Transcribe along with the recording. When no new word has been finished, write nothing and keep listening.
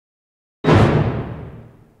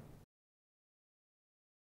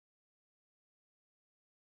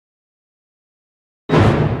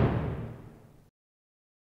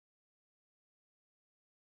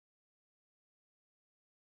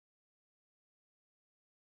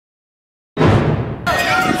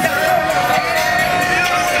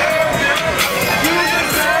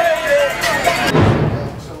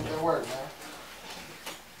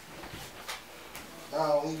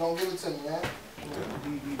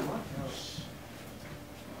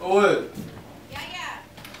What? Yeah.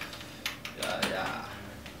 Yeah.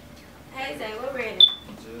 Hey, Zay, we're ready.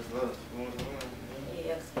 Just left.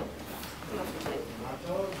 Yes.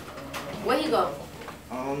 Where he go?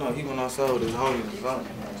 I don't know. He went outside with his homies or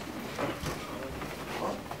something.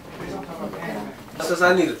 Since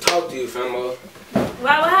I need to talk to you, famo.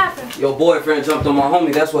 Why, what happened? Your boyfriend jumped on my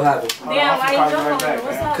homie, that's what happened. Damn, why you jumped on him?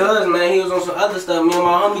 What's up? Cuz, man, he was on some other stuff. Me and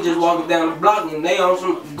my homie just walking down the block and they on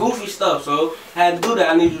some goofy stuff, so I had to do that.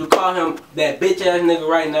 I need you to call him that bitch ass nigga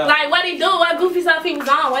right now. Like, what'd he do? What goofy stuff he was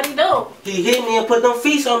on? What'd he do? He hit me and put them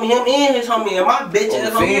feet on me, him and his homie, and my bitch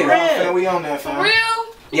ass homie ran. We on that, fam. For real?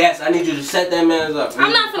 Yes, I need you to set that man's up. I'm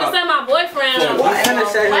not finna set my boyfriend up. Why you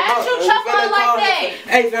choking on like that?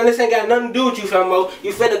 Hey, fam, this ain't got nothing to do with you, famo.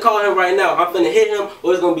 You finna call him right now. I'm finna hit him,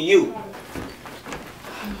 or it's gonna be you.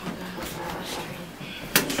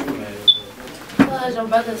 Cause your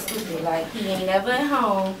brother's stupid. Like, he ain't never at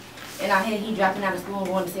home, and I hear he dropping out of school and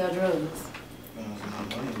going to sell drugs.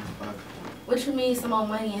 What you mean, some more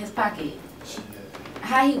money in his pocket?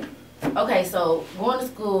 How he? Okay, so going to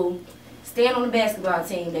school, staying on the basketball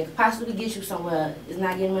team that could possibly get you somewhere is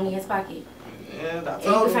not getting money in his pocket. Yeah, I told him. And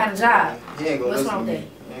you can find a job. He ain't gonna What's listen wrong to with me.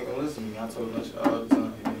 that? He ain't gonna listen to me. I told him that shit all the time. He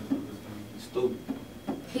ain't gonna listen to me. He's stupid.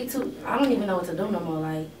 He too. I don't even know what to do no more.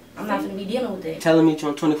 Like, I'm not gonna be dealing with that. Tell him meet you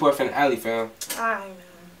on 24th in the alley, fam. Alright, man.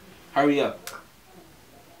 Hurry up.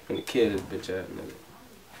 I'm finna kill this bitch ass nigga.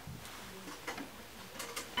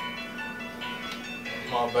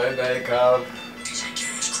 My baby called.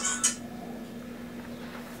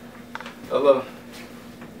 Hello.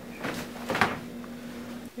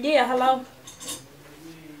 Yeah, hello.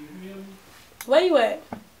 Where you at?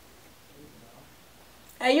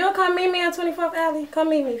 Hey, you'll come meet me on 24th Alley? Come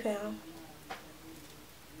meet me, fam.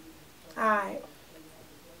 Alright.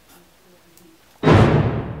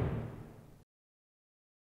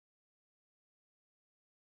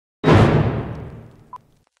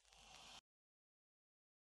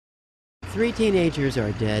 Three teenagers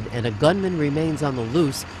are dead and a gunman remains on the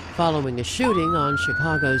loose following a shooting on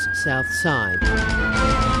Chicago's South Side.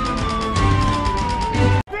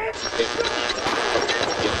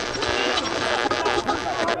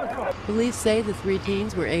 Police say the three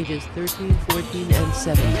teens were ages 13, 14, and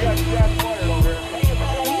 17.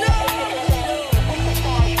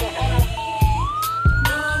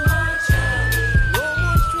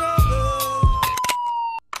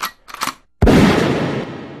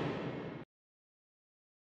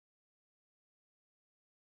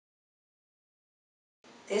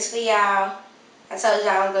 This for y'all. I told y'all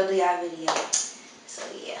I was gonna do y'all video. So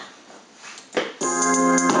yeah.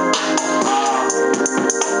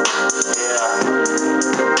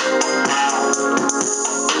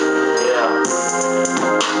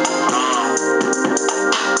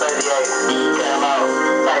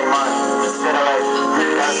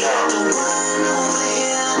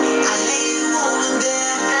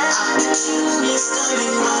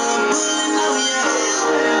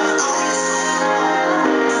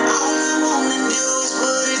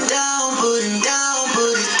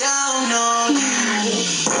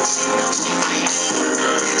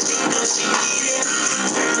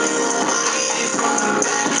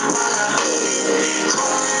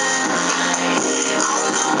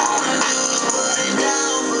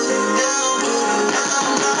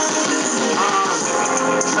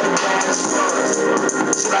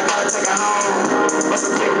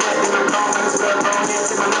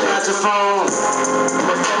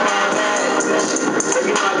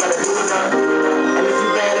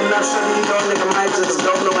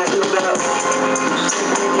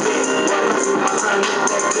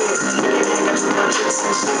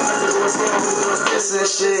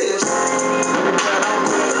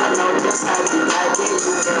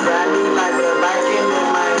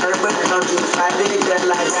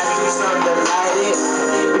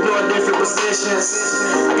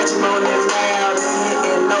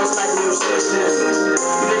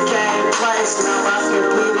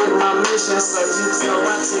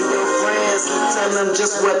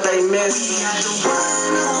 Just what they missed.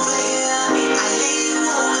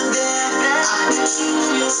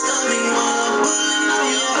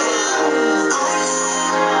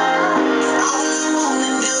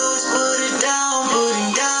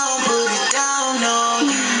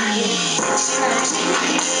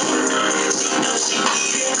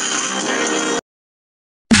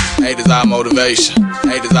 Hate is our motivation.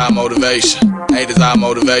 Hate is our motivation. Hate is our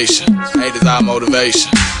motivation. Hate is our motivation.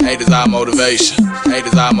 Hate is our motivation. Hate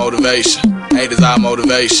is our motivation. Hate is our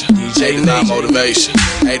motivation. Hate is our motivation.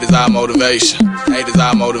 Hate is our motivation. Hate is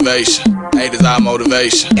our motivation. Hate is our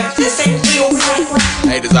motivation.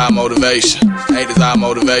 Hate is our motivation. Haters our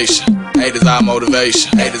motivation. Haters our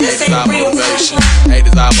motivation. Haters our motivation.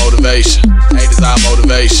 Haters our motivation. Haters our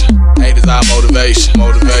motivation. Haters our motivation.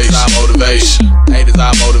 Motivation our motivation. Haters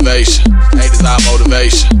our motivation. Haters our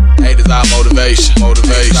motivation. Haters our motivation.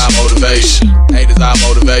 Motivation our motivation. Haters our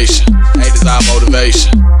motivation. Haters our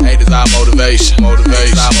motivation. Haters our motivation.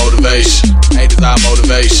 Motivation our motivation. Haters our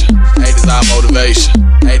motivation. Haters our motivation.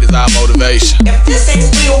 Haters our motivation. If this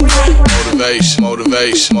ain't real right. Motivation,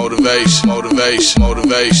 motivation, motivation, motivation,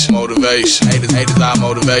 motivation, motivation. Haters our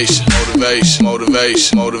motivation. Motivation,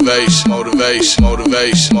 motivation, motivation, motivation,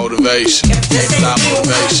 motivation, motivation. Haters our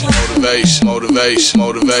motivation. Motivation, motivation,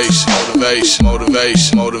 motivation, motivation,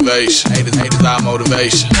 motivation, motivation. Haters our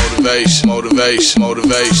motivation. Motivation, motivation,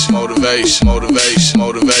 motivation, motivation, motivation,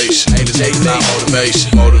 motivation. Haters our motivation.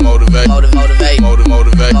 Motivate, motivate, motivate,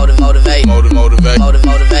 motivate, motivate, motivate,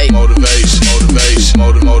 motivate, motivation, motivation,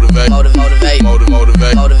 motivate, motivate, motivate, motivate,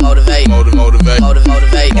 motivate, motivate, motivate,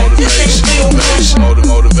 motivate, motivation, motivation,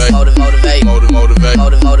 motivate, motivate, motivate, motivate,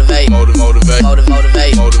 motivate, motivate,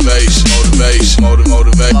 motivate, motivation, motivation,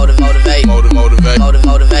 motivate, motivate, motivate, motivate,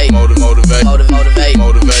 motivate, motivate, motivation,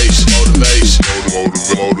 motivation, motivation,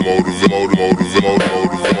 motivation.